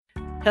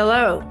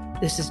Hello,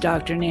 this is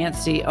Dr.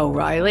 Nancy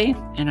O'Reilly,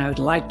 and I would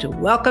like to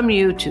welcome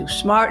you to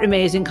Smart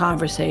Amazing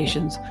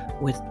Conversations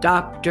with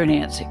Dr.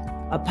 Nancy,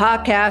 a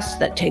podcast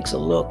that takes a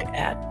look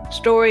at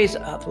stories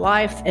of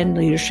life and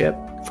leadership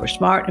for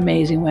smart,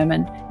 amazing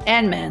women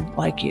and men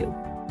like you.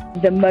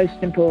 The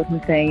most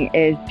important thing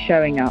is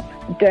showing up.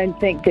 Don't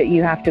think that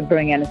you have to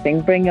bring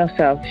anything. Bring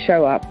yourself,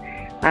 show up,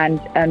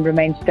 and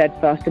remain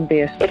steadfast and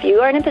be a... If you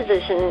are in a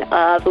position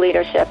of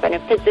leadership and a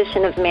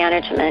position of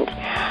management,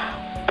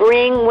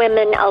 bring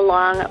women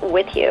along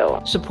with you.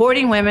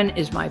 Supporting women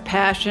is my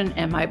passion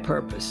and my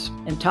purpose.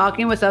 And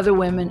talking with other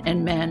women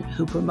and men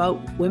who promote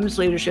women's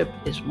leadership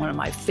is one of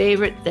my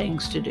favorite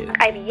things to do.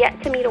 I've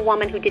yet to meet a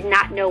woman who did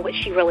not know what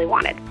she really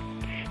wanted.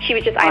 She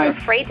was just either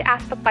afraid to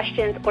ask the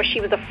questions or she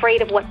was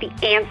afraid of what the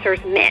answers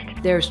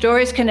meant. Their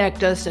stories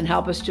connect us and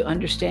help us to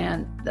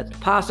understand that the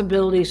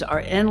possibilities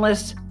are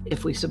endless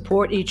if we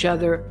support each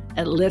other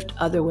and lift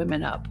other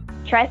women up.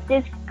 Trust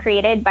is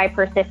created by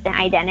persistent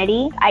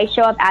identity. I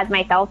show up as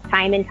myself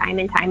time and time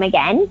and time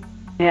again,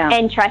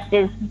 and trust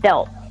is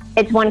built.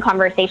 It's one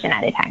conversation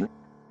at a time.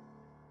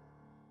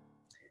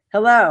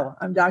 Hello,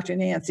 I'm Dr.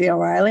 Nancy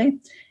O'Reilly,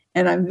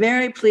 and I'm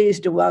very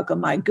pleased to welcome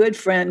my good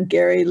friend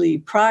Gary Lee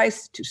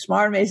Price to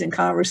Smart Amazing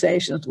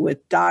Conversations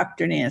with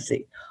Dr.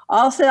 Nancy.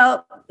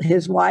 Also,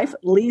 his wife,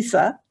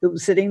 Lisa,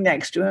 who's sitting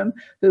next to him,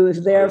 who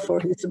is there for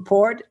his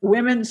support.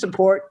 Women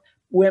support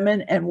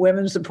women and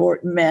women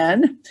support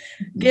men.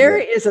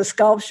 Gary is a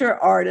sculpture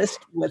artist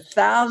with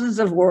thousands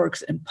of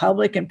works in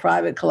public and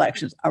private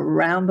collections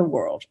around the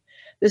world.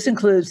 This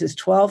includes his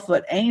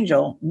 12-foot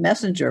angel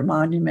messenger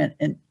monument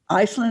in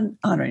Iceland,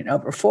 honoring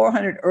over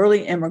 400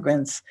 early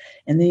immigrants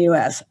in the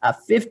U.S., a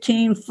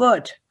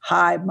 15-foot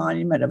high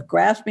monument of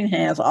grasping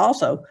hands,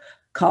 also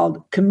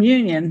called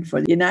Communion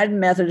for the United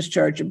Methodist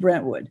Church of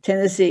Brentwood,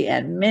 Tennessee,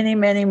 and many,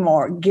 many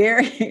more.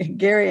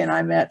 Gary and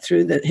I met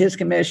through his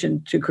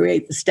commission to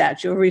create the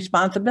Statue of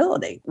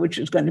Responsibility, which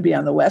is going to be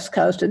on the West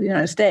Coast of the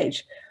United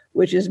States,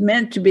 which is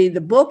meant to be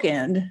the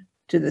bookend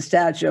to the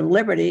Statue of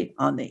Liberty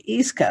on the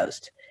East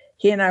Coast.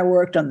 He and I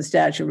worked on the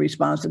Statue of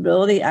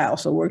Responsibility. I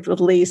also worked with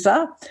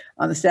Lisa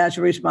on the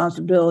Statue of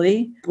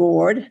Responsibility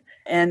board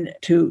and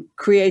to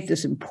create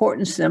this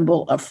important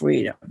symbol of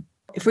freedom.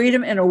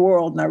 Freedom in a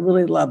world, and I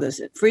really love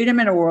this, freedom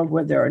in a world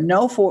where there are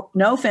no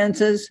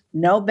fences,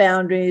 no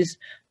boundaries,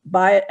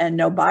 and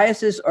no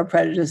biases or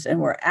prejudice, and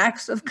where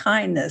acts of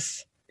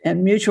kindness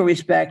and mutual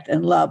respect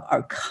and love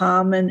are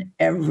common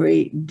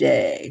every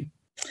day.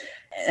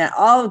 And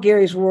all of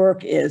Gary's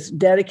work is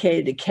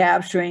dedicated to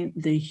capturing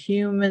the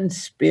human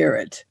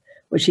spirit,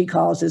 which he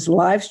calls his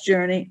life's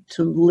journey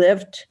to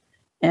lift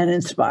and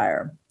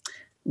inspire.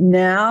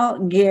 Now,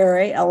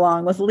 Gary,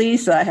 along with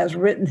Lisa, has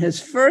written his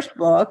first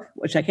book,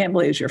 which I can't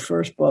believe is your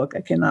first book.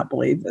 I cannot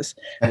believe this,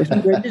 with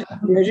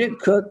Bridget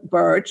Cook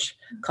Birch,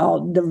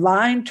 called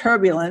Divine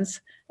Turbulence,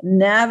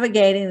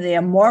 Navigating the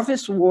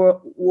Amorphous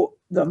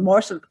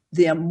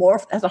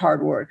that's a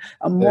hard word,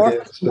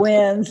 amorphous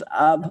winds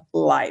of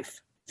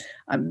life.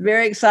 I'm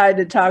very excited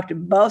to talk to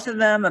both of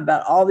them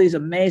about all these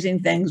amazing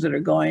things that are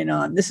going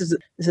on. This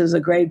is a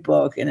great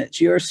book, and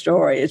it's your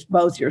story. It's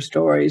both your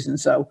stories. And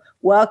so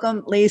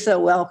welcome, Lisa.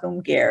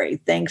 Welcome,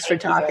 Gary. Thanks for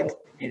talking to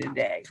me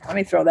today. Let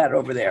me throw that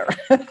over there.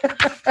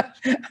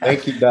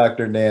 Thank you,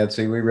 Dr.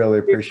 Nancy. We really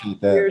appreciate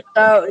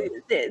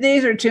that.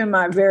 These are two of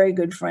my very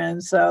good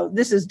friends. So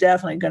this is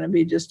definitely going to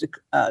be just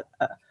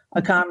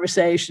a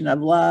conversation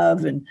of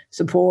love and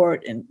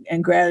support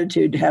and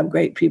gratitude to have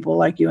great people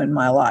like you in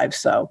my life.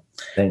 So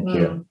thank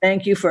you.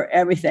 Thank you for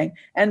everything.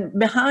 And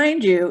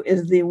behind you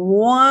is the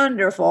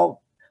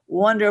wonderful,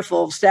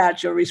 wonderful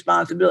Statue of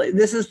Responsibility.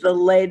 This is the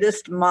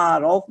latest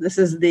model.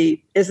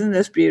 Isn't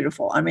this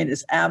beautiful? I mean,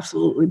 it's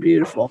absolutely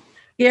beautiful.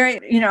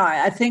 Gary,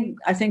 I think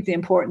the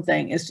important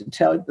thing is to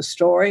tell the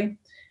story.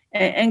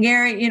 And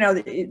Gary,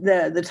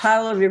 the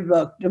title of your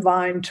book,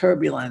 Divine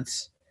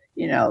Turbulence,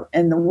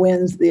 and the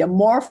winds, the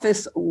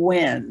amorphous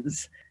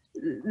winds.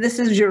 This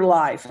is your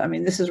life. I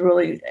mean, this is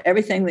really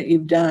everything that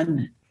you've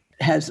done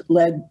has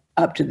led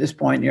up to this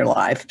point in your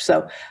life.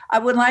 So I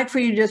would like for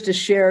you just to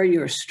share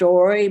your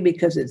story,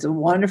 because it's a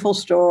wonderful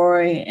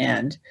story.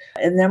 And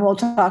then we'll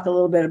talk a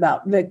little bit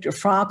about Viktor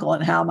Frankl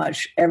and how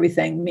much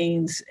everything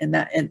means in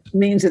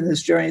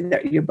this journey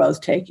that you're both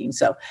taking.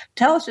 So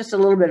tell us just a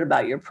little bit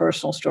about your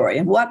personal story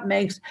and what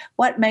makes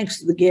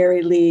the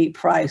Gary Lee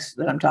Price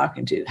that I'm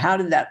talking to. How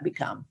did that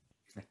become?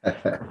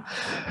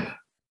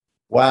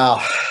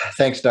 Wow.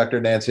 Thanks, Dr.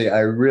 Nancy. I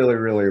really,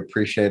 really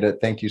appreciate it.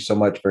 Thank you so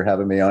much for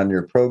having me on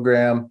your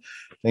program.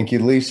 Thank you,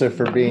 Lisa,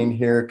 for being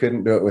here.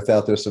 Couldn't do it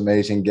without this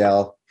amazing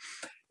gal.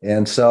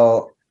 And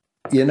so,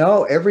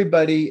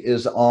 everybody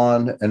is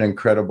on an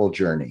incredible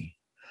journey.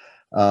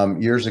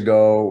 Years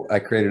ago, I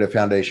created a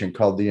foundation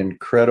called the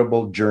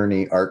Incredible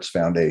Journey Arts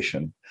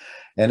Foundation.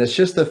 And it's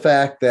just the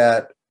fact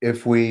that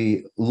if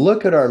we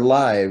look at our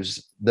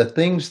lives, the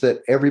things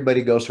that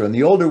everybody goes through, and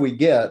the older we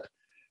get,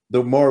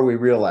 the more we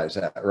realize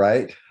that,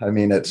 right? I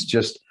mean, it's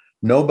just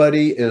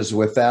nobody is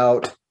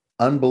without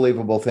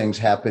unbelievable things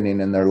happening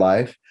in their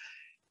life.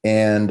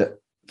 And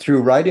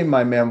through writing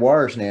my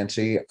memoirs,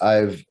 Nancy,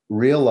 I've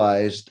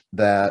realized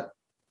that,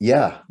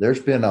 yeah,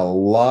 there's been a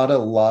lot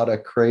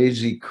of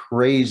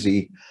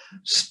crazy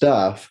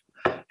stuff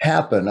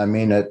happen. I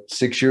mean, at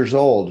 6 years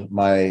old,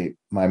 my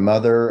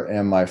mother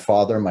and my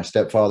father, my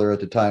stepfather at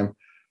the time,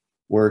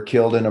 were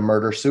killed in a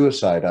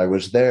murder-suicide. I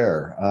was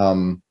there.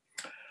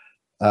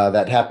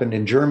 That happened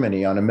in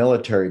Germany on a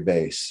military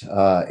base.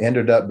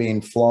 Ended up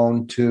being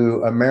flown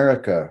to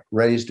America,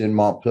 raised in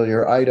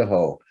Montpelier,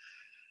 Idaho.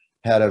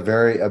 Had a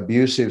very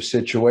abusive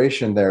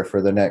situation there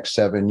for the next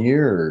 7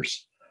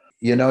 years.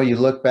 You know, you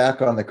look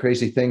back on the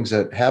crazy things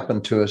that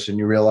happened to us and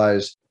you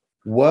realize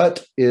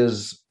what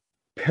is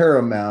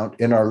paramount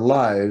in our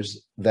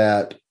lives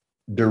that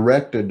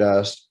directed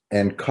us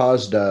and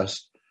caused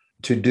us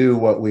to do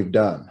what we've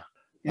done.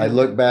 Yeah. I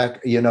look back,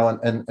 you know,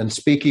 and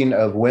speaking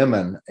of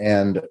women,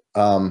 and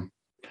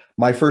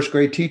my first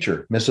grade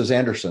teacher, Mrs.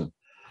 Anderson,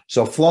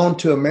 so flown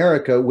to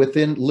America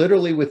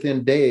literally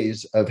within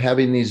days of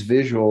having these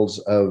visuals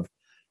of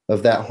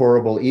that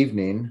horrible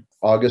evening,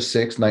 August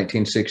 6,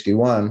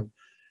 1961,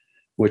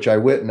 which I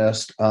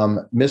witnessed.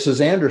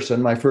 Mrs.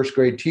 Anderson, my first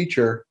grade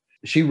teacher,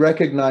 she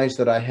recognized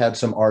that I had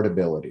some art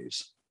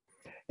abilities.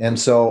 And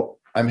so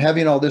I'm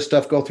having all this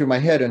stuff go through my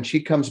head, and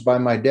she comes by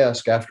my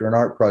desk after an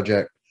art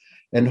project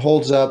and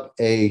holds up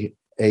a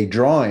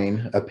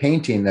drawing, a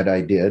painting that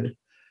I did,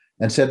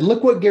 and said,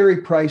 "Look what Gary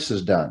Price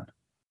has done."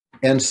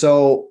 And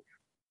so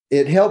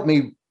it helped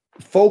me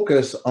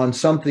focus on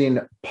something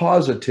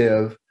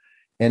positive,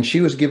 and she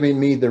was giving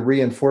me the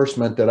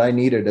reinforcement that I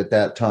needed at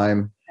that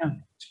time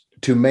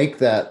to make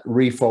that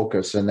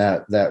refocus and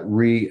that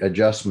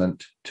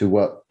readjustment to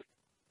what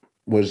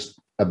was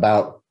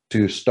about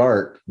to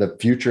start the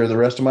future of the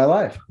rest of my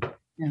life.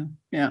 Yeah.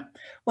 Yeah.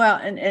 Well,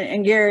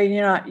 and Gary,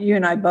 you know, you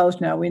and I both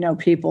know, we know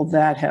people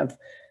that have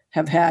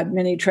had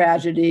many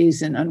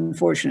tragedies and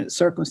unfortunate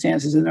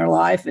circumstances in their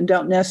life and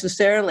don't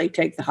necessarily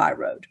take the high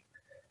road.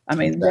 I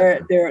mean,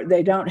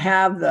 they don't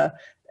have the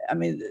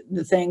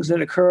things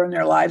that occur in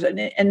their lives,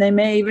 and they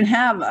may even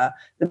have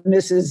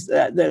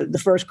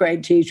the first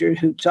grade teacher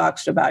who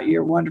talks about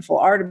your wonderful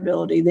art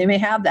ability. They may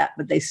have that,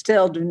 but they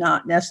still do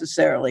not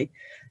necessarily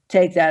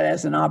take that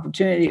as an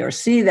opportunity or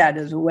see that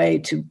as a way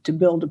to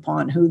build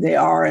upon who they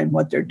are and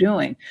what they're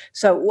doing.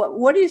 So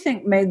what do you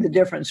think made the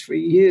difference for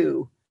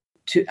you?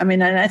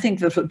 And I think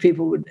that's what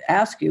people would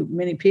ask you.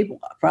 Many people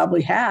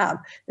probably have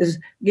is,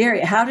 Gary,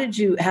 how did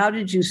you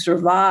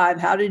survive?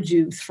 How did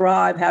you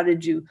thrive? How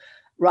did you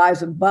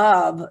rise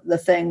above the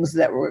things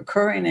that were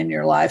occurring in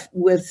your life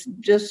with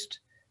just,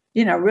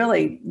 you know,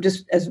 really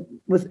just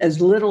with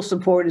as little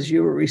support as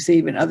you were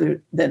receiving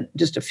other than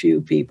just a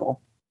few people?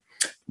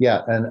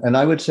 Yeah. And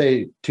I would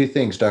say two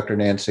things, Dr.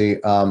 Nancy.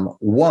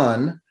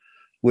 One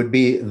would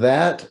be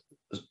that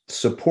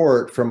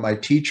support from my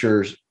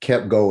teachers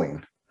kept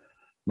going.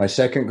 My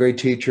second grade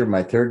teacher,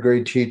 my third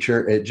grade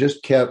teacher, it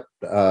just kept,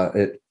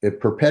 it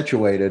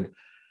perpetuated.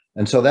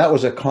 And so that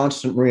was a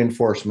constant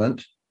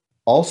reinforcement.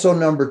 Also,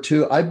 number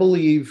two, I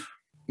believe,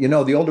 you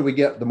know, the older we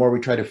get, the more we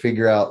try to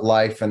figure out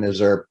life and is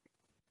there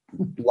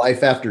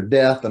life after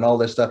death and all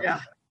this stuff. Yeah.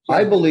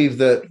 I believe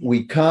that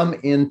we come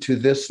into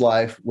this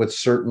life with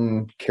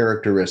certain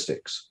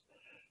characteristics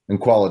and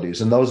qualities.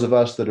 And those of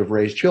us that have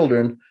raised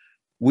children,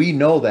 we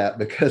know that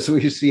because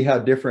we see how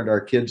different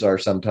our kids are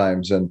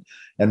sometimes and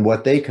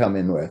what they come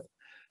in with.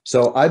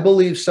 So I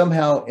believe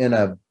somehow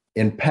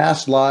in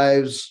past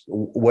lives,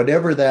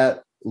 whatever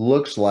that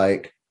looks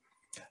like,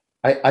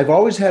 I've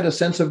always had a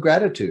sense of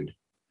gratitude.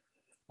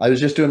 I was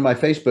just doing my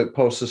Facebook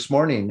post this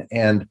morning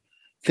and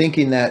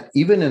thinking that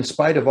even in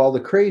spite of all the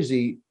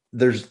crazy,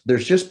 there's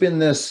just been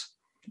this,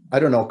 I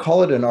don't know,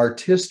 call it an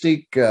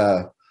artistic,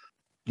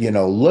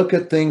 look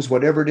at things,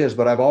 whatever it is,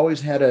 but I've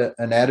always had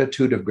an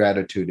attitude of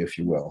gratitude, if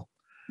you will.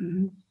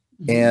 Mm-hmm.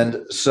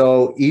 And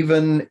so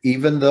even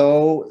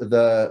though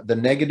the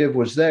negative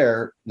was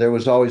there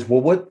was always,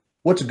 well,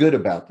 what's good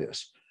about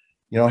this?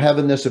 You know,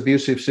 having this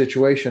abusive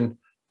situation,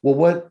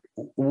 well,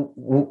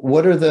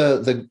 what are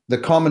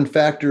the common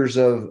factors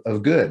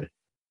of good?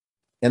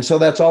 And so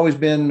that's always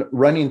been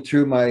running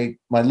through my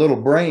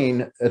little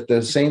brain at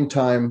the same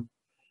time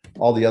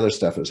all the other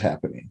stuff is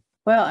happening.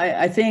 Well,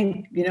 I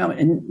think, you know,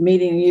 in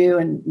meeting you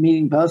and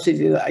meeting both of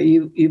you,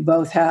 you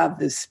both have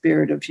this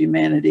spirit of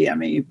humanity. I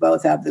mean, you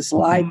both have this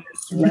light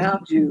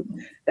around you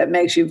that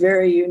makes you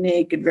very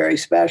unique and very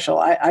special.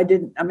 I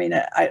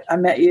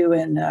met you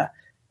in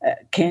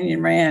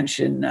Canyon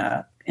Ranch in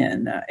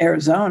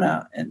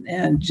Arizona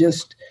and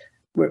just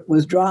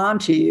was drawn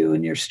to you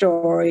and your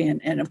story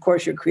and of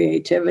course your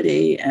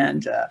creativity,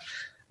 and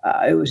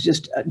it was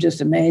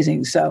just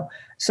amazing. So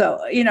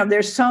you know,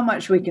 there's so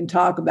much we can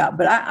talk about,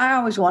 but I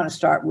always want to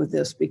start with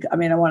this because I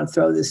want to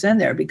throw this in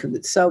there because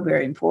it's so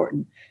very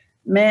important.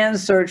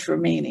 Man's Search for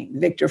Meaning,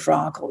 Viktor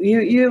Frankl.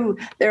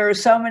 There are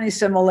so many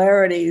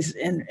similarities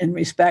in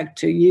respect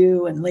to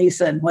you and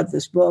Lisa and what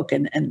this book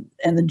and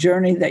the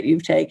journey that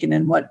you've taken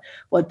and what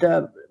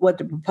the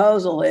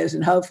proposal is,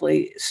 and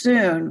hopefully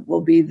soon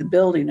will be the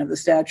building of the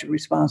Statue of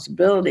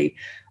Responsibility.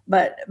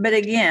 But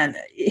again,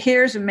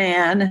 here's a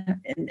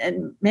man,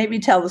 and maybe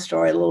tell the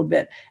story a little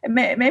bit. And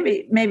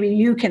maybe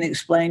you can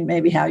explain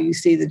maybe how you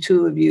see the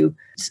two of you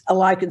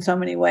alike in so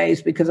many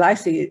ways, because I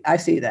see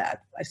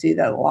that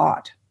a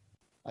lot.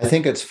 I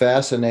think it's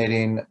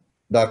fascinating,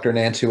 Dr.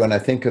 Nancy, when I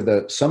think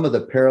of some of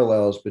the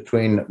parallels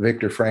between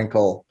Viktor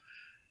Frankl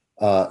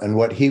and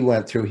what he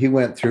went through. He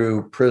went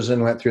through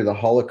prison, went through the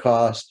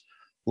Holocaust,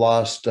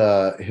 lost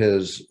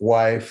his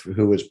wife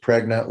who was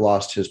pregnant,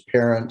 lost his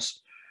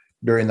parents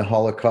during the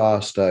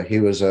Holocaust. He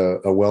was a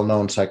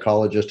well-known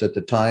psychologist at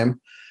the time.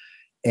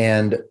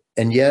 And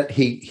yet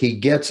he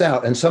gets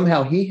out, and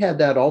somehow he had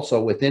that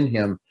also within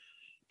him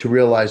to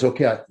realize,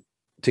 okay,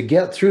 to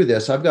get through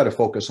this, I've got to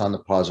focus on the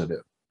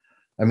positive.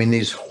 I mean,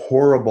 these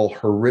horrible,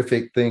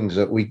 horrific things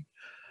that we,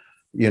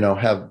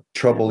 have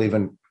trouble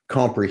even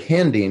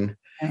comprehending.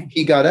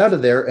 He got out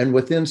of there, and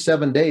within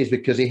 7 days,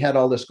 because he had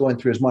all this going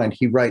through his mind,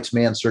 he writes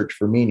Man's Search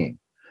for Meaning.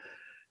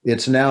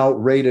 It's now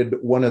rated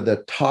one of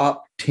the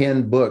top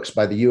 10 books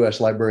by the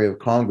U.S. Library of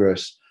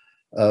Congress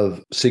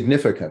of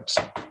significance.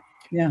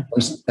 Yeah.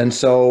 And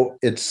so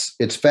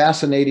it's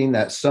fascinating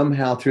that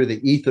somehow through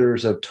the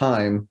ethers of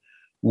time,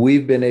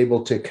 we've been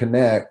able to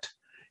connect.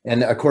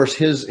 And of course,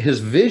 his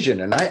vision,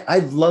 and I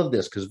love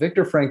this because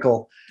Viktor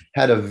Frankl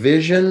had a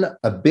vision,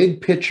 a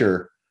big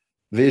picture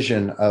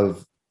vision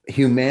of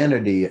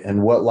humanity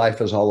and what life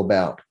is all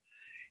about.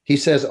 He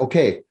says,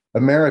 okay,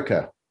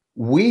 America,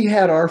 we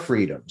had our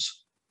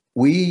freedoms.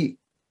 We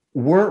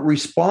weren't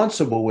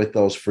responsible with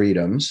those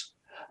freedoms.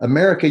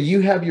 America, you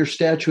have your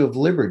Statue of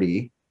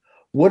Liberty.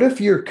 What if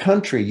your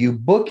country, you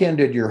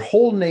bookended your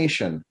whole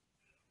nation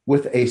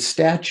with a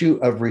statue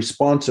of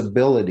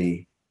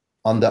responsibility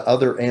on the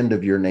other end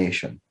of your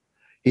nation?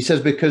 He says,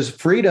 because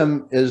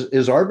freedom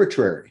is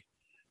arbitrary.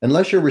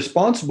 Unless you're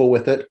responsible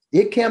with it,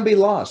 it can be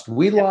lost.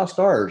 We lost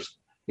ours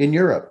in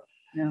Europe.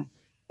 Yeah.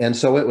 And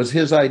so it was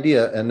his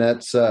idea. And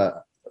that's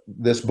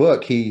this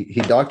book, he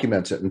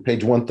documents it. And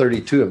page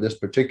 132 of this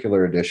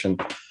particular edition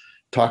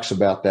talks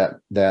about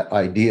that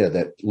idea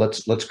that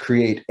let's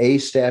create a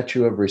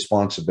statue of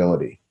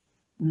responsibility.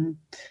 Mm-hmm.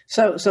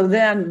 So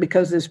then,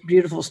 because this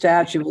beautiful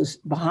statue was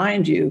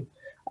behind you,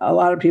 a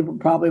lot of people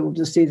probably will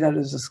just see that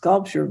as a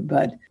sculpture,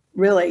 but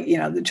really,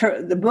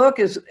 the book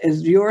is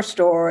your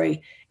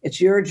story. It's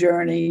your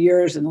journey,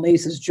 yours and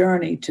Lisa's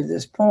journey to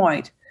this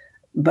point.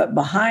 But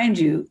behind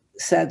you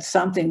said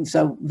something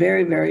so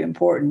very, very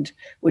important,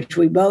 which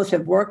we both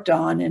have worked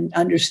on and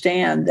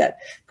understand that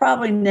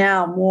probably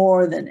now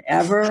more than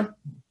ever,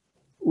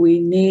 we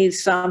need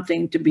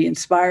something to be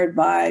inspired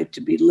by,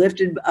 to be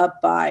lifted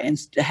up by, and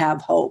to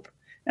have hope.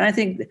 And I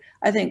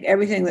think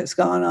everything that's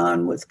gone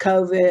on with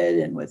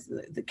COVID and with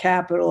the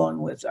Capitol and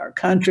with our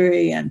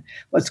country and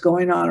what's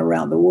going on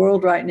around the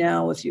world right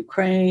now with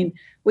Ukraine,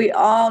 we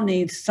all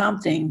need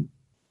something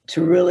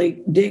to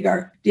really dig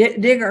our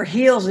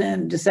heels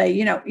in to say,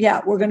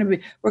 we're going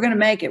to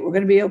make it. We're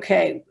going to be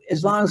okay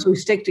as long as we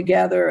stick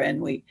together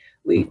and we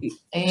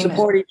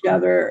support each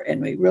other and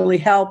we really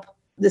help.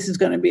 This is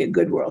going to be a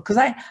good world. Because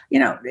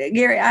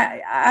Gary,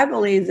 I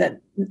believe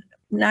that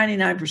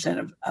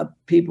 99% of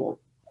people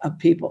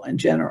in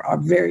general are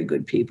very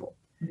good people,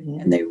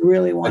 and they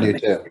really want to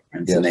make a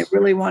difference, yes. And they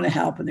really want to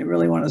help, and they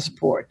really want to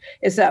support.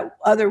 It's that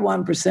other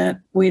 1%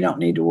 we don't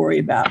need to worry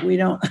about. We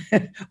don't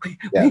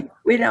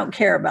we don't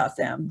care about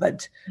them.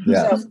 But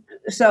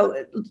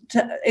so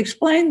to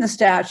explain the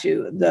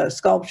statue, the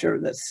sculpture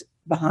that's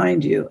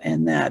behind you,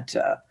 and that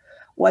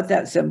what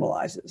that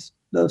symbolizes.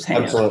 Those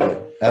hands.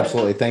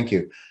 Absolutely. Thank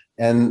you.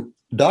 And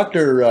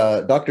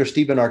Dr.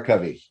 Stephen R.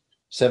 Covey,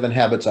 7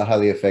 Habits of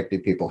Highly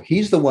Effective People.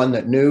 He's the one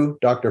that knew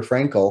Dr.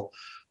 Frankl,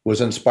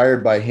 was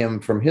inspired by him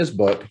from his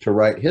book to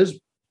write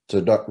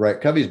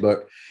Covey's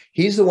book.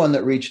 He's the one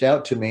that reached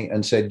out to me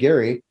and said,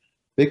 Gary,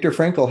 Viktor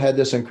Frankl had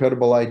this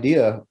incredible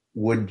idea.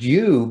 Would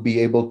you be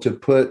able to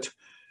put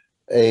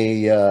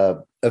a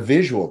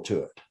visual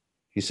to it?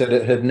 He said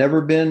it had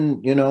never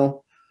been,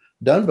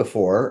 done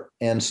before.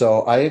 And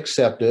so I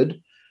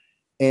accepted.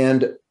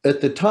 And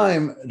at the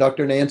time,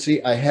 Dr.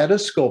 Nancy, I had a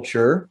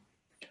sculpture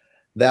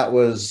that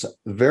was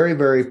very,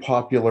 very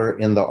popular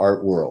in the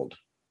art world.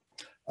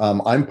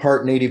 I'm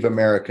part Native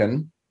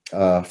American,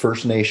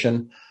 First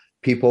Nation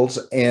peoples,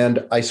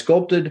 and I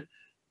sculpted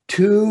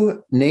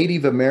 2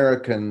 Native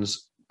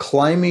Americans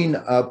climbing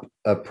up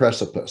a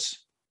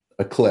precipice,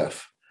 a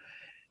cliff.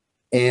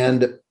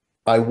 And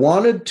I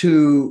wanted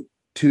to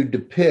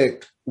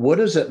depict, what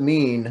does it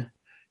mean?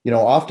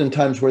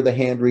 Oftentimes we're the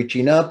hand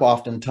reaching up,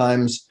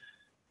 oftentimes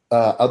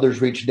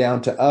others reach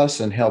down to us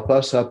and help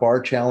us up our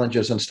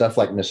challenges and stuff,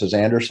 like Mrs.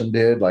 Anderson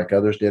did, like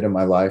others did in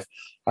my life.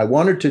 I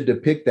wanted to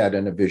depict that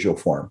in a visual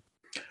form.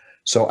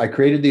 So I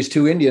created these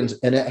 2 Indians,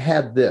 and it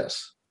had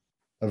this,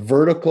 a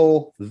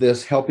vertical,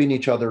 this helping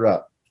each other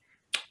up.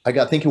 I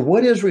got thinking,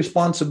 what is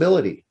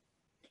responsibility?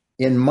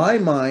 in my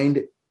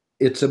mind,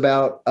 it's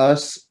about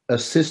us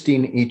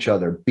assisting each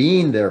other,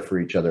 being there for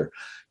each other,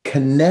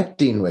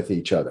 connecting with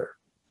each other.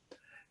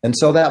 And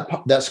so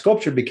that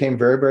sculpture became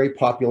very, very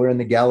popular in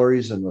the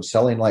galleries and was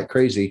selling like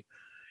crazy.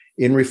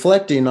 In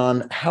reflecting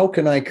on how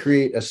can I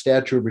create a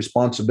statue of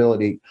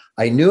responsibility,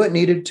 I knew it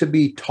needed to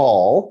be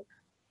tall.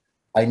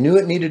 I knew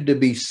it needed to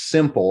be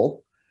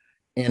simple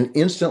and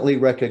instantly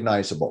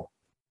recognizable.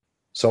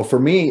 So for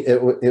me,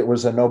 it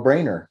was a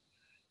no-brainer.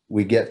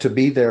 We get to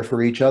be there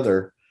for each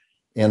other.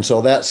 And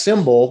so that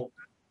symbol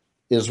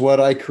is what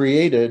I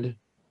created.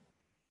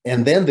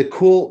 And then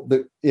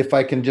if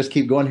I can just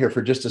keep going here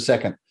for just a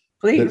second.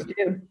 Please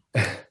do.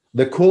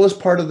 The coolest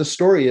part of the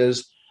story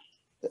is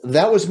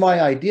that was my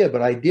idea,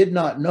 but I did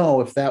not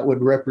know if that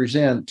would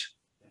represent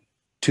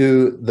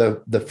to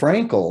the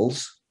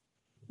Frankls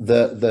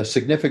the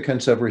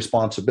significance of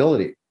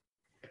responsibility.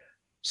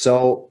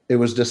 So it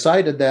was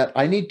decided that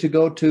I need to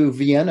go to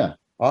Vienna,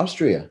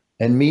 Austria,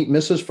 and meet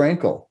Mrs.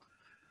 Frankl.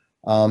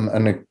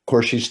 And of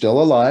course, she's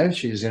still alive.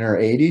 She's in her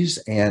 80s,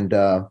 and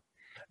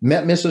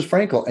met Mrs.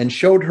 Frankl and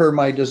showed her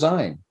my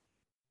design.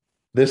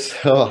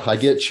 I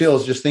get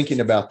chills just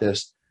thinking about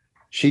this.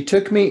 She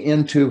took me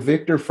into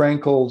Viktor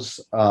Frankl's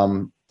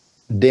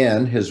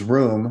den, his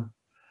room,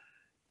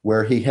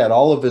 where he had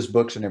all of his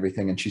books and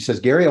everything. And she says,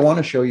 Gary, I want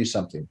to show you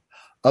something.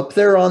 Up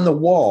there on the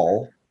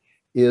wall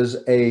is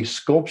a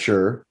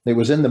sculpture that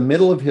was in the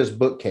middle of his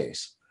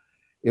bookcase.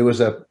 It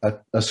was a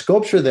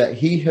sculpture that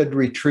he had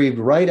retrieved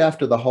right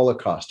after the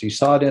Holocaust. He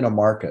saw it in a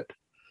market.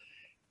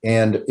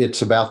 And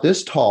it's about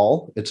this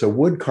tall. It's a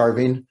wood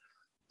carving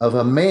of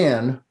a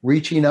man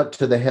reaching up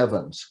to the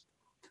heavens.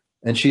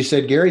 And she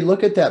said, Gary,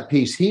 look at that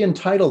piece. He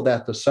entitled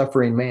that The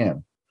Suffering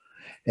Man.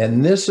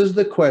 And this is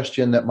the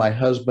question that my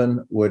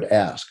husband would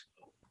ask.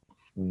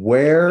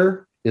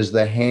 Where is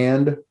the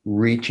hand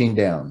reaching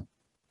down?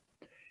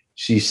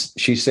 She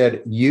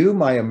said, you,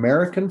 my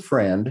American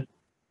friend,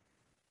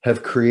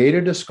 have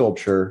created a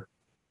sculpture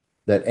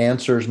that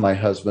answers my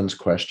husband's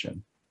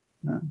question.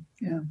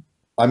 Yeah.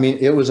 I mean,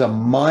 it was a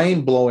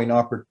mind-blowing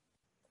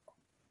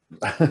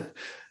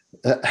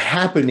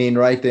happening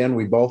right then.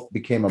 We both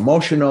became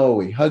emotional.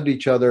 We hugged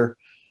each other.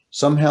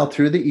 Somehow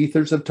through the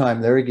ethers of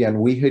time, there again,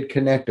 we had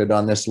connected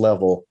on this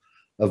level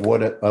of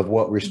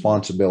what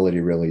responsibility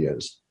really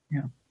is.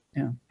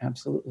 Yeah,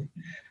 absolutely.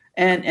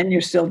 And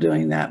you're still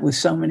doing that with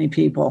so many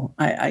people.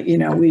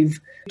 We've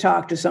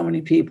talked to so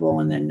many people,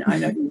 and then I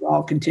know you've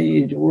all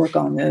continued to work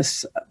on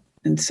this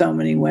in so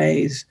many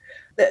ways.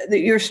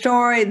 Your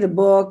story, the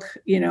book,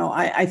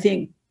 I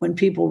think when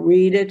people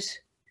read it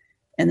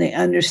and they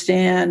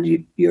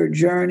understand your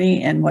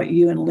journey and what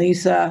you and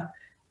Lisa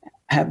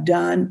have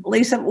done.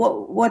 Lisa,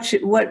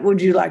 what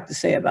would you like to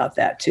say about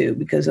that too?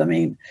 Because I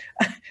mean,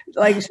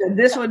 like you said,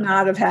 this would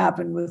not have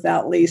happened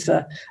without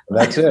Lisa.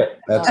 That's it.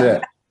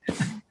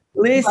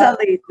 Lisa.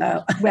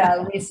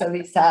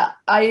 Lisa.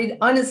 I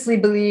honestly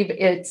believe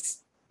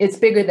it's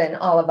bigger than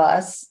all of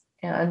us,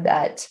 and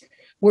that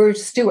we're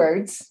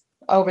stewards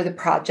over the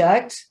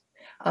project,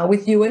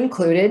 with you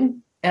included.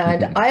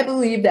 And I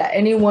believe that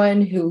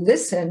anyone who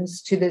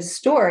listens to this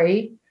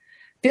story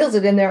feels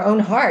it in their own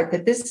heart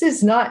that this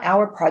is not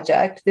our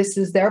project, this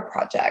is their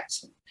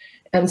project.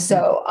 And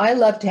so I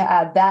love to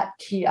add that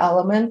key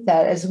element,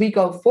 that as we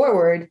go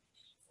forward,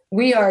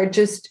 we are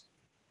just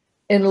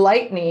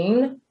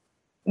enlightening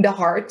the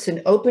hearts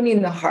and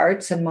opening the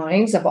hearts and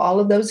minds of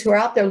all of those who are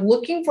out there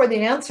looking for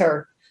the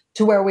answer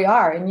to where we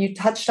are. And you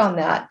touched on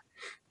that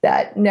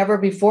never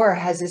before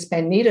has this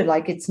been needed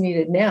like it's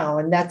needed now.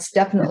 And that's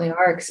definitely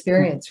our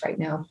experience right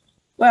now.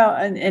 Well,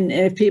 and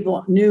if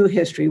people knew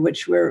history,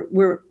 which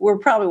we're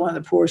probably one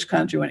of the poorest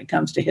country when it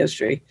comes to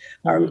history.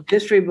 Our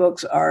history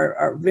books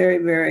are very,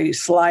 very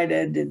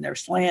slighted, and they're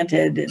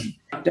slanted and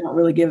don't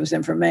really give us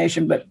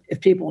information. But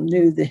if people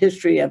knew the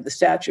history of the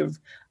Statue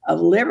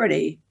of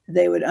Liberty,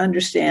 they would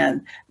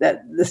understand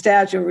that the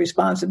Statue of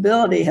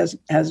Responsibility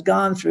has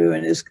gone through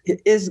and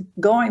is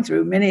going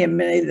through many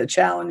of the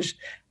challenge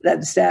that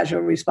the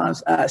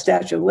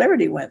Statue of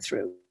Liberty went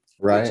through.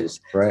 Right. Which is,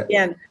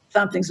 again,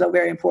 something so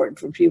very important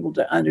for people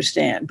to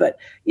understand. But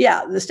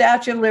yeah, the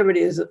Statue of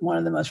Liberty is one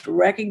of the most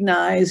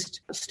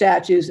recognized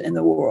statues in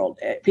the world.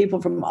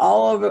 People from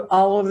all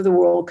over the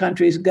world,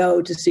 countries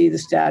go to see the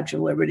Statue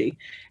of Liberty.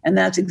 And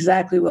that's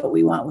exactly what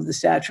we want with the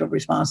Statue of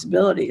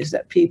Responsibility, is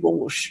that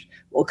people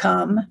will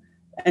come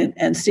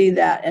and see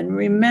that and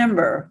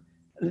remember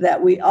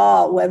that we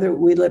all, wherever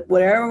we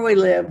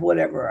live,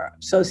 whatever our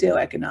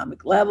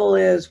socioeconomic level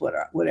is,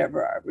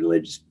 whatever our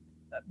religious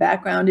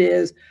background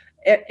is,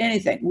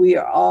 anything, we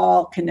are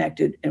all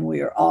connected and we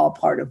are all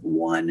part of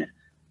one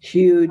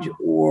huge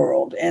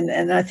world.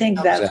 And I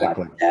think that's why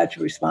the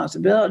Statue of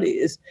Responsibility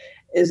is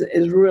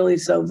really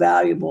so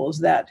valuable,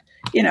 is that,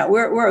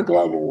 we're a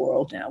global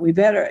world now. We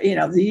better,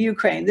 the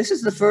Ukraine, this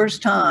is the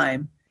first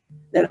time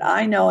that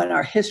I know in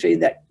our history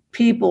that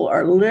people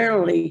are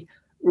literally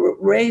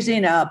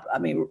rising up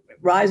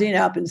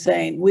and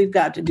saying, we've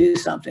got to do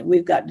something.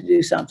 We've got to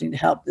do something to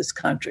help this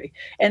country.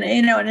 And,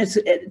 and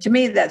to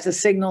me, that's a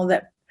signal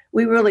that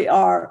we really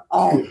are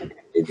all connected.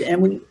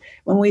 And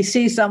when we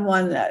see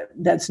someone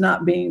that's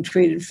not being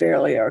treated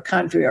fairly, or a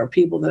country or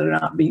people that are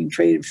not being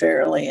treated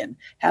fairly and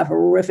have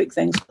horrific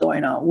things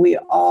going on, we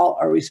all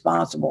are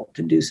responsible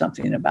to do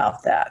something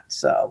about that.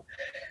 So,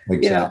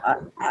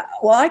 exactly.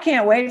 I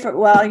can't wait for.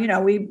 Well,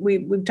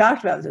 we've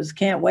talked about this.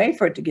 Can't wait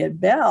for it to get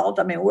belled.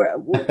 I mean, what's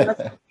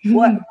the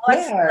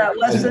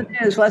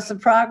news? What's the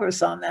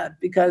progress on that?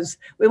 Because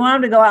we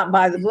want them to go out and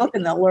buy the book,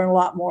 and they'll learn a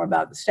lot more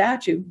about the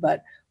statute.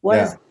 But what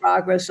is the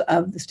progress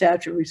of the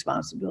statute of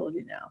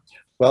responsibility now?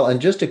 Well, and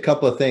just a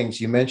couple of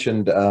things. You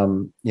mentioned,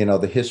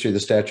 the history of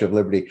the Statue of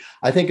Liberty.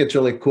 I think it's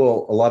really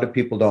cool. A lot of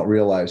people don't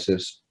realize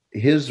this.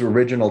 His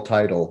original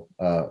title,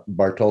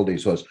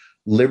 Bartholdi's, was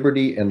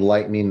Liberty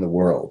Enlightening the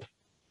World.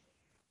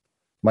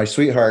 My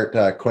sweetheart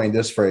coined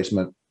this phrase,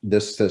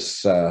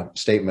 this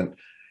statement.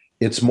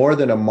 It's more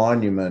than a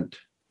monument.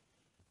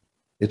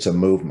 It's a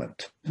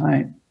movement.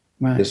 Right.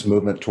 This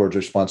movement towards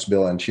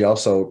responsibility. And she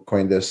also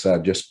coined this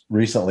just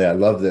recently. I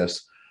love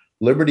this.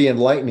 Liberty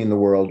enlightening the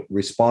world,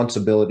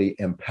 responsibility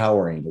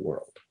empowering the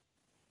world.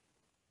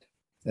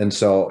 And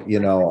so,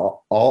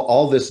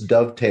 all this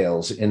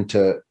dovetails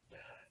into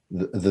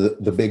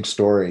the big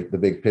story, the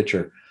big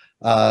picture.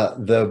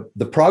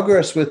 The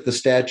progress with the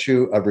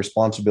Statue of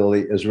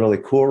Responsibility is really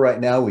cool right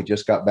now. We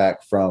just got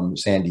back from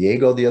San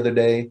Diego the other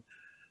day.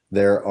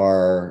 There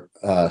are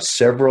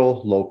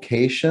several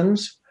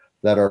locations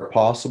that are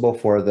possible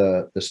for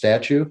the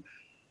statue.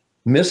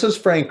 Mrs.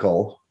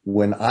 Frankel,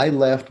 when I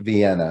left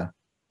Vienna,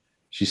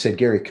 she said,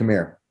 Gary, come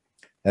here.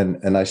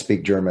 And I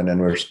speak German, and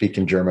we're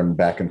speaking German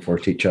back and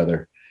forth to each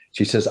other.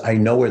 She says, I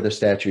know where the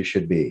statue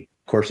should be.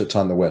 Of course, it's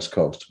on the West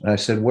Coast. And I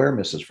said, where,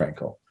 Mrs.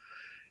 Frankel?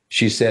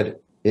 She said,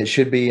 it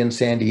should be in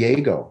San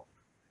Diego.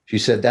 She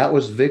said, that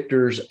was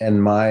Victor's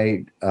and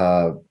my,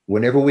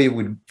 whenever we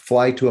would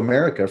fly to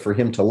America for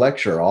him to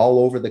lecture all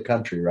over the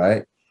country,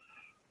 right?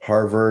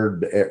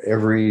 Harvard,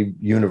 every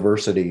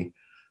university,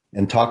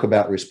 and talk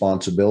about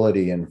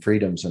responsibility and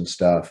freedoms and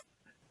stuff.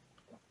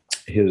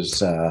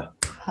 His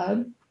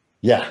hub?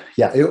 Yeah.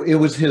 It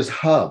was his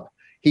hub.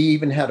 He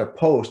even had a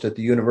post at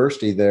the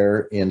university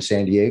there in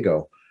San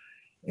Diego.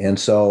 And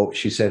so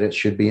she said it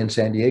should be in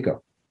San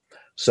Diego.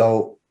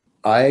 So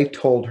I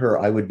told her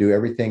I would do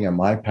everything in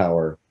my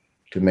power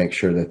to make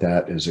sure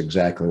that is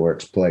exactly where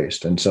it's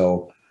placed. And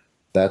so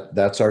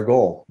that's our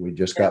goal. We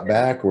just got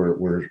back.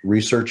 We're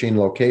researching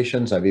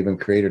locations. I've even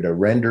created a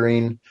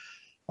rendering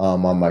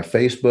on my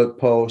Facebook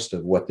post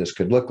of what this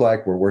could look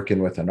like. We're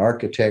working with an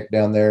architect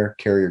down there,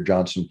 Carrier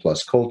Johnson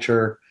Plus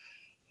Culture.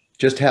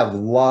 Just have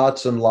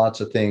lots and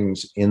lots of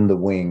things in the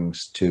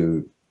wings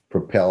to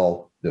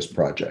propel this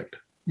project.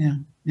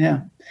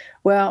 Yeah.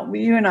 Well,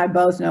 you and I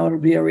both know it'll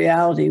be a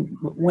reality.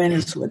 When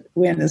is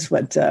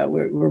what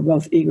we're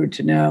both eager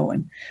to know.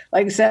 And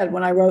like I said,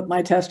 when I wrote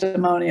my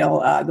testimonial,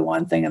 the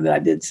one thing that I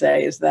did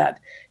say is that,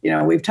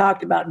 we've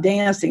talked about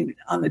dancing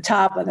on the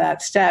top of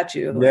that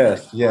statue.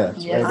 Yes.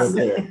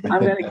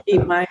 I'm going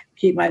to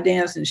keep my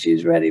dancing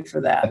shoes ready for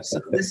that.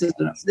 So this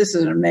is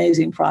an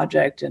amazing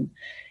project. And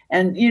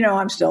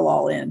I'm still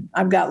all in.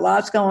 I've got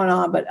lots going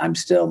on, but I'm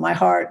still, my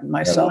heart and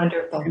my soul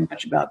very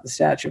much about the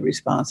Statue of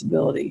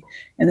Responsibility.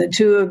 And the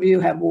two of you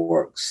have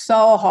worked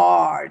so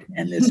hard.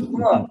 And this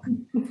book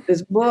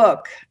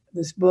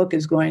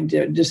is going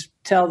to just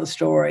tell the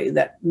story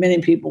that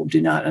many people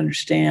do not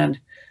understand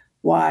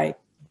why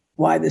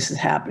this is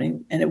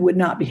happening. And it would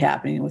not be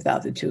happening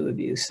without the two of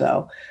you.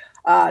 So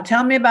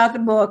tell me about the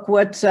book.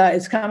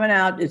 It's coming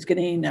out. It's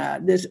getting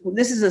this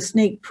is a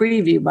sneak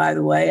preview, by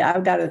the way. I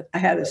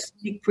had a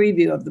sneak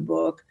preview of the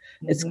book.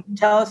 It's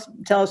tell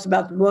us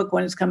about the book,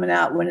 when it's coming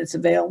out, when it's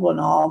available, and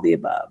all the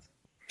above.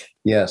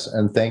 Yes,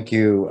 and thank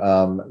you.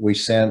 We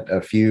sent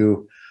a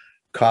few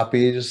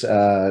copies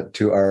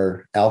to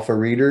our alpha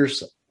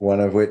readers, one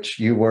of which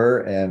you were,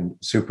 and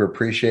super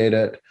appreciate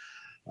it.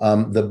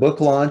 The book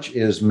launch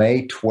is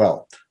May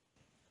 12th.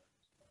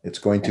 It's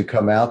going to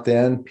come out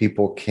then.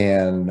 People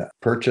can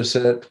purchase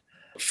it.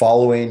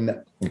 Following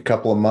a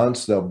couple of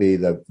months, there'll be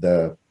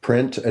the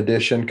print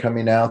edition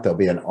coming out. There'll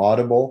be an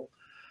Audible.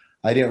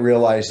 I didn't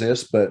realize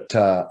this, but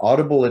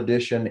Audible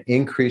edition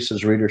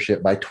increases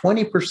readership by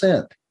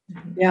 20%.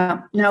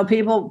 Yeah.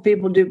 People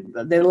do.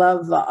 They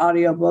love the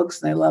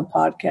audiobooks and they love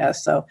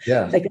podcasts. So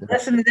they can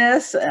listen to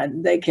this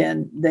and they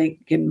can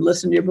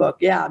listen to your book.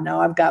 Yeah.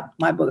 No, I've got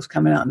my books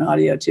coming out in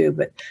audio too,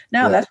 but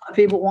that's what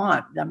people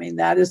want. I mean,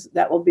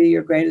 that will be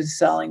your greatest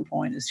selling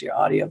point, is your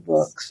audio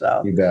book.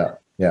 So you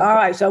bet. Yeah. All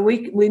right. So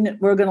we're going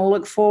to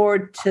look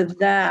forward to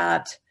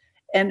that.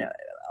 And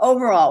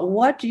overall,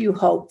 what do you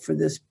hope for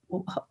this?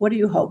 What do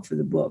you hope for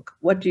the book?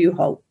 What do you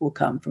hope will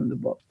come from the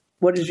book?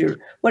 What is your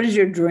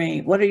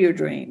dream? What are your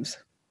dreams?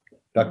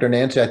 Dr.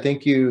 Nancy, I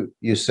think you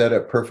said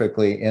it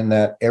perfectly, in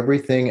that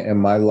everything in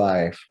my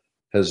life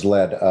has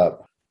led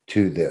up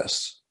to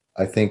this.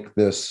 I think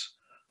this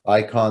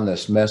icon,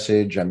 this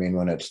message,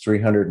 when it's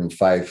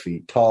 305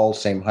 feet tall,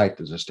 same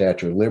height as the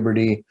Statue of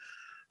Liberty,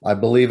 I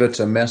believe it's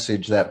a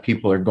message that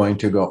people are going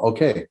to go,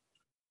 okay,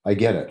 I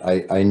get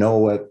it. I know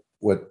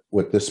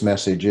what this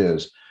message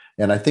is.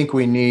 And I think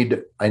we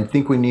need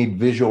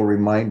visual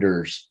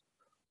reminders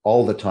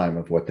all the time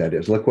of what that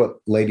is. Look what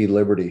Lady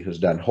Liberty has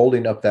done,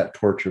 holding up that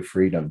torch of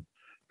freedom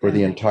for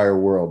the entire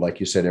world. Like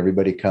you said,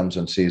 everybody comes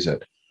and sees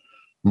it.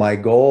 My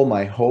goal,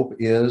 my hope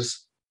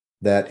is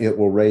that it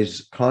will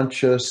raise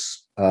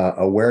conscious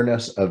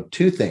awareness of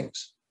two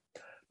things.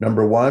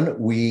 Number one,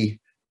 we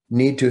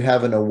need to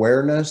have an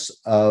awareness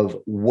of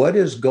what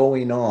is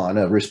going on,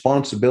 a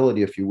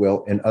responsibility, if you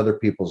will, in other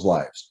people's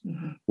lives.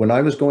 Mm-hmm. When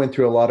I was going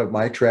through a lot of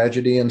my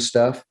tragedy and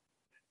stuff,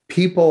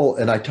 people,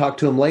 and I talked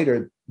to them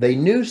later, they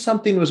knew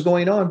something was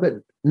going on, but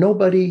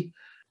nobody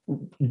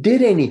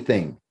did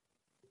anything.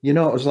 You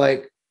know, it was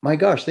like, my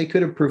gosh, they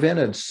could have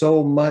prevented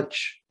so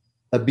much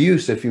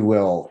abuse, if you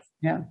will.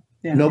 Yeah.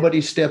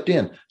 Nobody stepped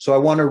in. So I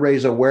want to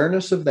raise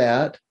awareness of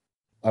that.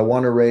 I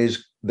want to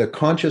raise the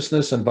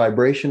consciousness and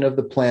vibration of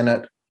the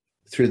planet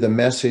through the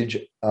message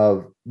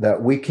of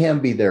that we can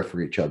be there for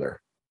each other.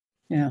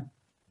 Yeah.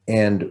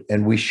 And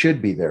we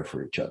should be there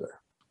for each other.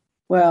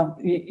 Well,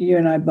 you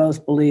and I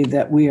both believe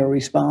that we are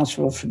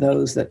responsible for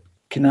those that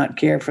cannot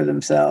care for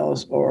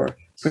themselves or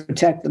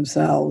protect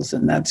themselves.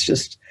 And that's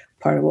just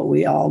part of what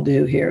we all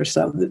do here.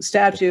 So the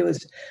statue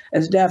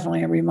is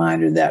definitely a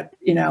reminder that,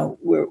 you know,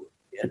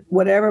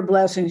 whatever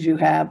blessings you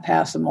have,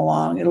 pass them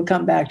along. It'll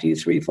come back to you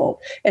threefold.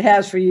 It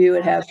has for you.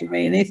 It has for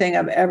me. Anything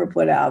I've ever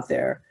put out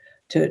there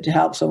to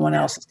help someone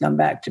else has come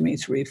back to me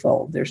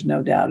threefold. There's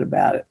no doubt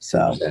about it.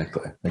 So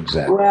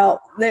exactly. Well,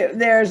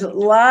 there's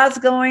lots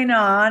going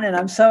on, and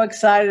I'm so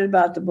excited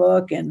about the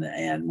book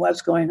and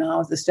what's going on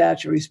with the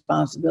Statue of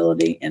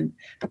Responsibility. And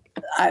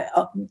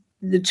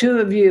the two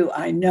of you,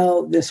 I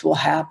know this will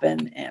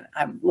happen, and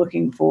I'm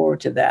looking forward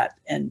to that.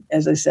 And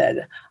as I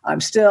said,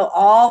 I'm still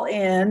all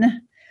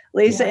in.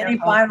 Lisa, any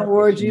final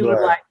words you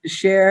would like to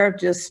share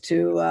just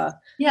to...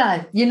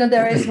 Yeah, you know,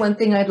 there is one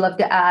thing I'd love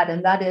to add,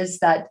 and that is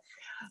that,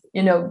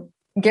 you know,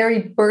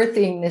 Gary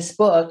birthing this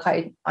book,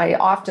 I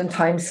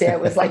oftentimes say it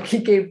was like he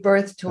gave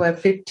birth to a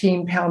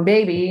 15-pound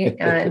baby,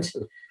 and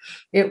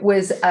it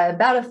was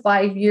about a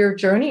 5-year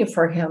journey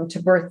for him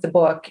to birth the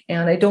book.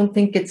 And I don't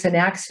think it's an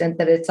accident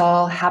that it's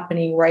all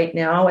happening right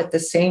now at the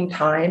same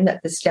time,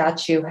 that the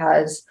statue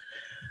has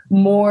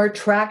more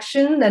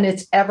traction than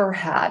it's ever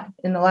had.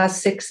 In the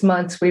last 6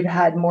 months, we've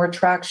had more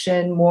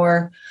traction,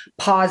 more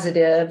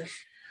positive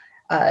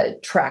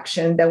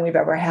traction than we've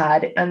ever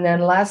had. And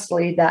then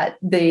lastly, that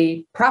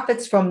the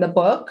profits from the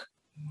book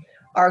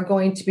are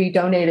going to be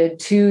donated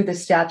to the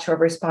Statue of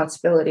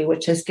Responsibility,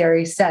 which, as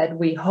Gary said,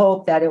 we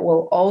hope that it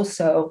will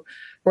also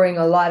bring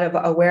a lot of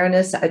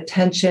awareness,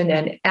 attention,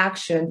 and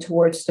action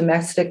towards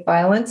domestic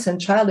violence and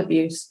child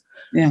abuse.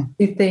 Yeah.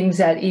 The things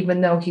that,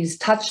 even though he's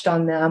touched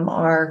on them,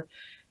 are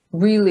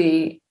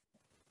really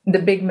the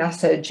big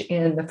message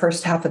in the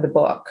first half of the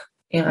book,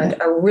 and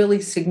a really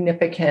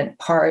significant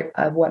part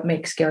of what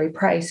makes Gary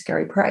Price,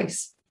 Gary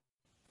Price.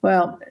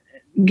 Well,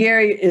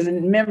 Gary is a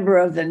member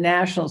of the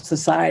National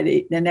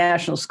Society, the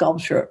National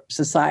Sculptor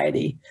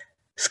Society.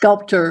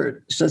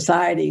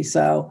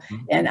 So,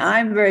 and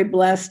I'm very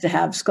blessed to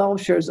have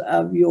sculptures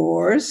of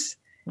yours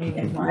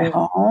in my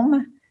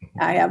home.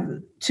 I have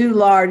 2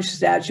 large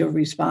Statue of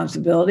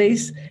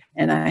Responsibilities,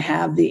 and I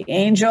have the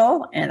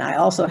angel, and I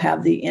also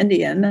have the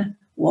Indian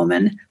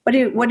woman. What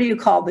do you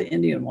call the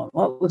Indian one?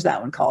 What was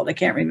that one called? I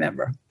can't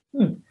remember.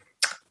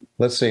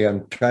 Let's see.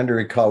 I'm trying to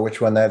recall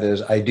which one that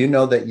is. I do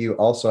know that you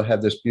also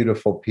have this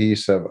beautiful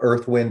piece of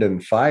Earth, Wind,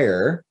 and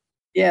Fire.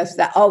 Yes.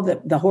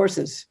 The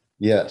horses.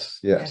 Yes.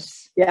 Yeah.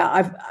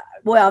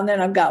 And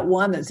then I've got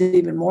one that's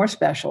even more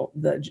special.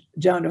 The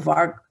Joan of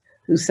Arc,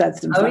 who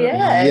sets in front of me.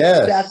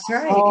 Yes, that's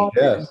right.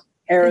 Yes.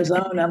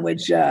 Arizona,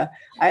 which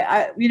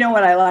I you know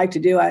what I like to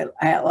do?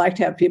 I like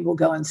to have people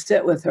go and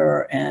sit with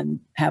her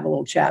and have a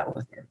little chat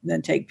with her, and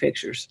then take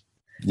pictures.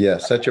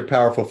 Yes, such a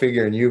powerful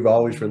figure, and you've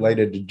always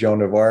related to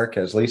Joan of Arc,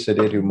 as Lisa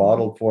did, who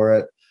modeled for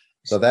it.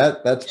 So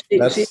that's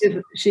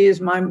she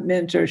is my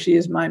mentor. She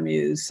is my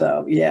muse.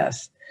 So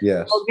yes.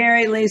 Well,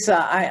 Gary,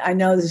 Lisa, I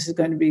know this is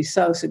going to be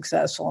so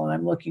successful, and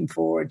I'm looking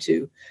forward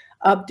to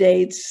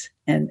updates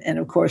and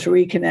of course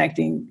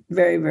reconnecting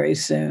very, very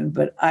soon.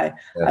 But I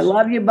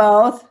love you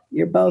both.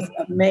 You're both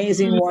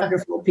amazing,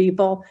 wonderful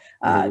people.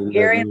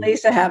 Gary and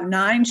Lisa have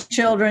 9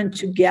 children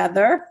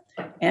together,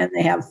 and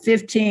they have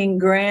 15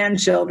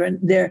 grandchildren.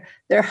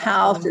 Their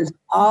house is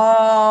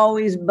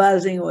always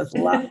buzzing with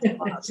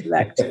lots of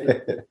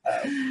activity.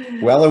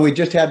 Well, and we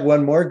just had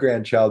one more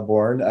grandchild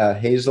born,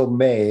 Hazel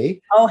May.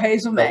 Oh,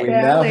 Hazel May. But we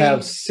now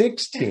have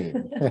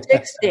 16.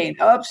 16.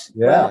 Oops.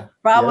 Yeah, well,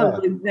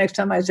 probably next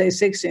time I say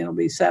 16, it'll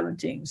be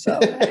 17. So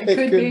it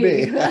could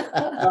be.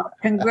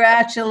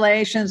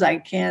 Congratulations. I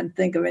can't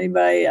think of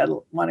anybody I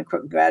want to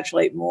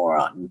congratulate more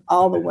on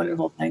all the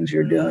wonderful things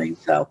you're doing.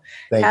 So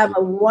have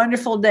a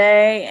wonderful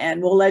day,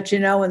 and we'll let you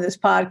know when this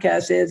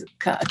podcast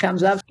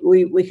comes up.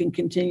 We can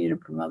continue to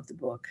promote the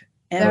book.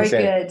 And very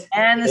good.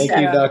 And thank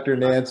you, Dr.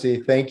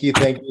 Nancy. Thank you.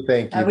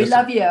 We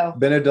love you.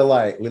 Been a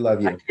delight. We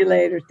love you. Talk to you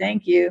later.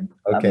 Thank you.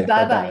 Okay.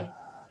 Bye-bye.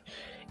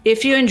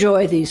 If you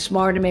enjoy these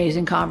smart,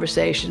 amazing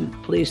conversations,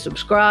 please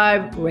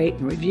subscribe, rate,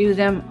 and review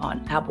them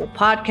on Apple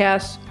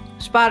Podcasts,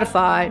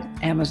 Spotify,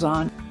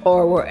 Amazon,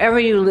 or wherever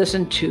you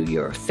listen to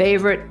your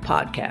favorite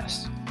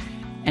podcasts.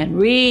 And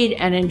read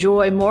and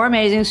enjoy more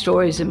amazing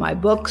stories in my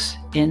books,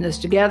 In This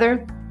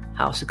Together,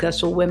 How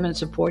Successful Women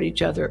Support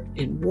Each Other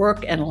in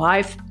Work and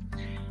Life,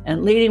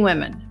 and Leading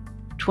Women,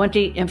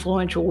 20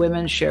 Influential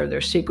Women Share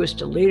Their Secrets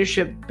to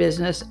Leadership,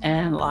 Business,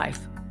 and Life.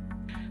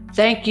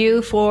 Thank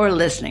you for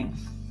listening.